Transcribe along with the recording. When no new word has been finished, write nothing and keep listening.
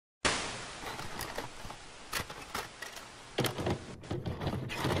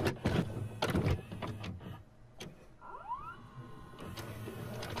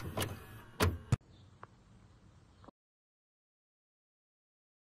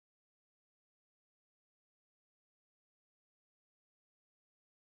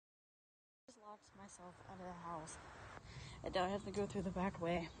myself out of the house. And now I have to go through the back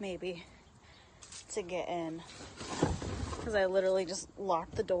way, maybe, to get in. Because I literally just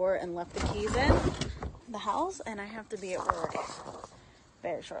locked the door and left the keys in the house, and I have to be at work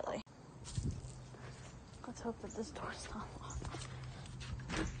very shortly. Let's hope that this door's not locked.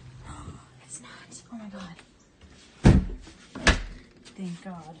 It's not. Oh my god. Thank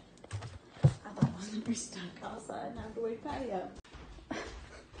God. I thought I was going to be stuck outside and have to wait patio.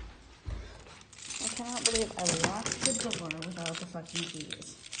 I cannot believe I locked the door without the fucking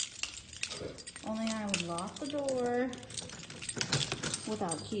keys. Only I would lock the door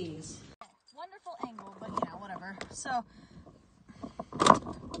without keys. Wonderful angle, but you know, whatever. So,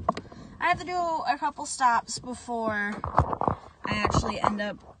 I have to do a couple stops before I actually end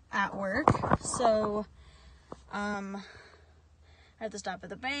up at work. So, I have to stop at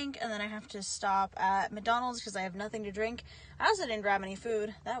the bank, and then I have to stop at McDonald's because I have nothing to drink. I also didn't grab any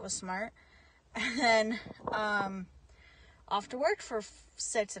food. That was smart. And then, off to work for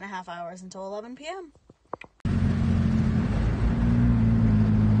 6.5 hours until 11 p.m.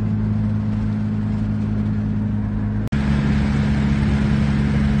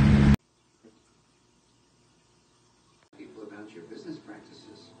 People about your business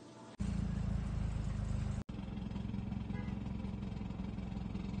practices.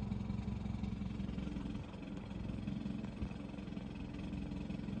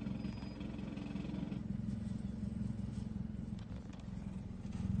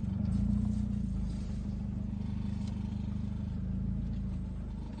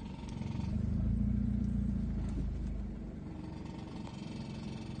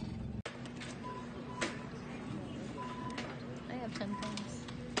 I have 10 things.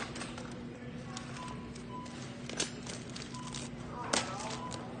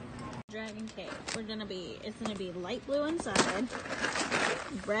 Dragon cake. It's gonna be light blue inside,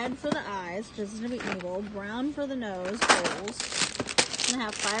 red for the eyes, just gonna be evil, brown for the nose holes. It's gonna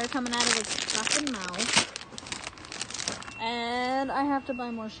have fire coming out of its fucking mouth. And I have to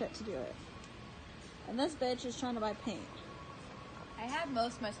buy more shit to do it. And this bitch is trying to buy paint. I have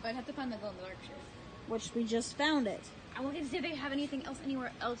most of my stuff. I'd have to find the glow-in-the-dark shit. Which we just found it. I'm looking to see if they have anything else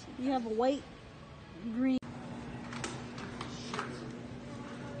anywhere else. You have a white, green.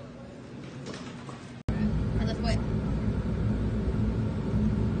 And that's what.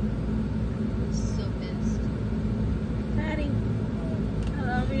 So pissed. Patty, I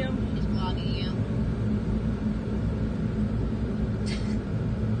love you. She's vlogging you.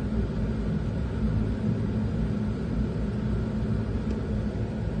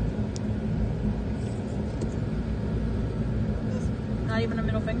 Not even a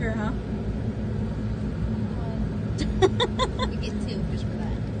middle finger, huh? You get 2 just for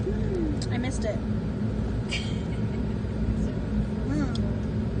that. I missed it.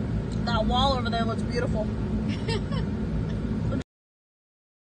 That wall over there looks beautiful.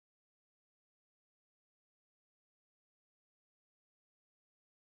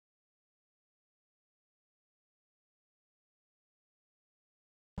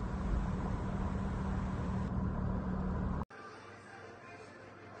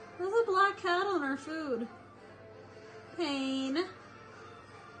 There's a black cat on our food. Pain.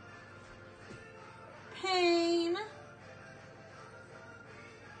 Pain.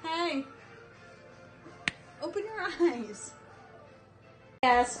 Hey. Open your eyes.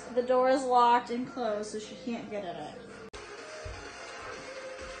 Yes, the door is locked and closed, so she can't get at it.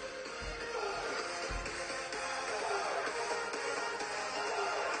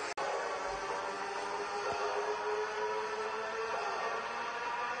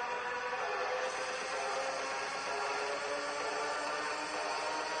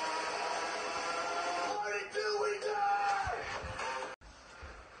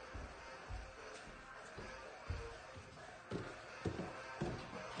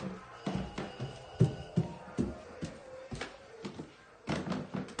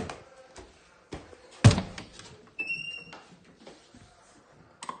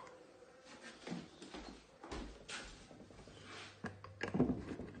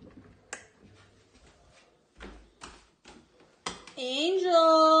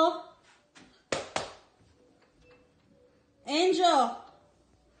 Angel! Angel!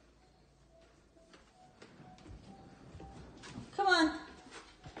 Come on.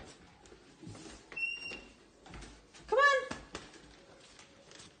 Come on.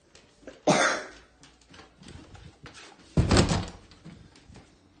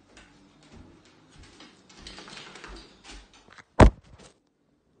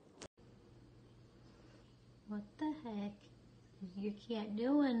 What the heck is your cat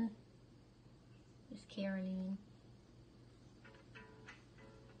doing? Miss Caroline.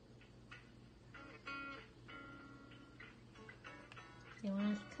 She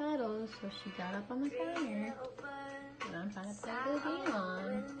wants cuddles, so she got up on the counter. And I'm trying to play the game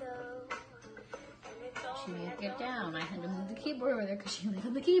on. She made it get down. I had to move the keyboard over there because she laid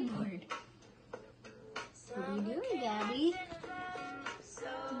on the keyboard. What are you doing, Gabby?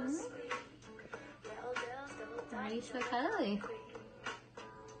 Why are you so cuddly?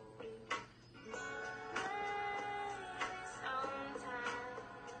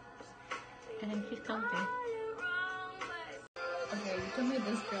 I think she's comfy. Okay, you told me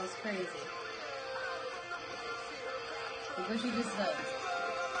this girl's crazy. Look what she just said.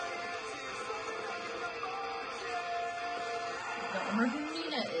 Don't remember who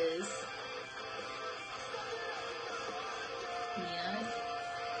Nina is. Nina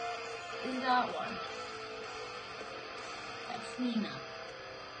is that one. That's Nina.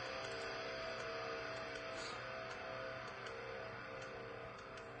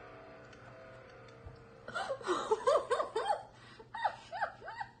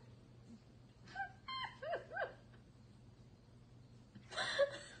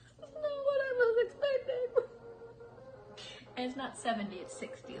 It's not 70, it's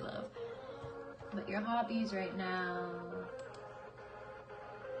 60, love. But your hobbies right now,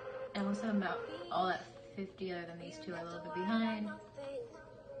 and most of them about all at 50 other than these two are a little bit behind.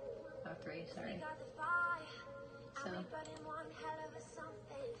 Oh, 3, sorry. So,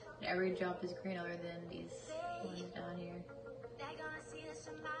 every job is great other than these ones down here.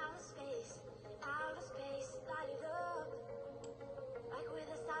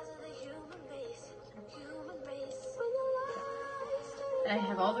 I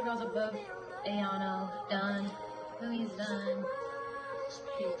have all the girls above Ayano done. Louie's done.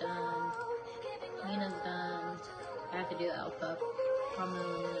 She's done. Nina's done. I have to do Alpha from the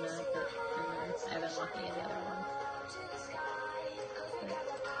Luna, but I haven't locked any of the other ones. But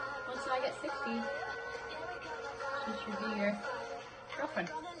once I get 60, she should be your girlfriend.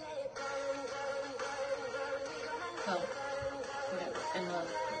 Oh, whatever. And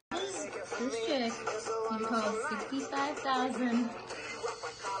this chick, you call 65,000.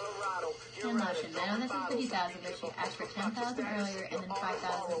 And lotion. I know this is 50,000, but she asked for 10,000 earlier and then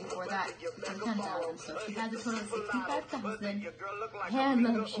 5,000 before that for 10,000. So she has a total of 65,000 hand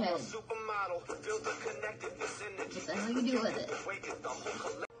lotion. What the hell you do with it?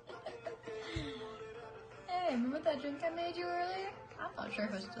 Hey, remember that drink I made you earlier? I'm not sure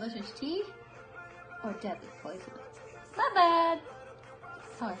if it was delicious tea or deadly poison. My bad.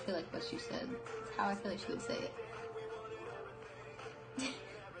 That's how I feel like what she said. That's how I feel like she would say it.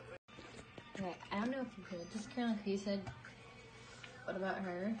 Right, I don't know if you heard this girl, he said, what about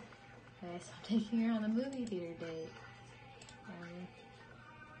her? I saw taking her on the movie theater date.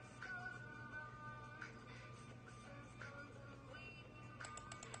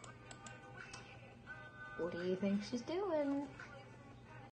 What do you think she's doing?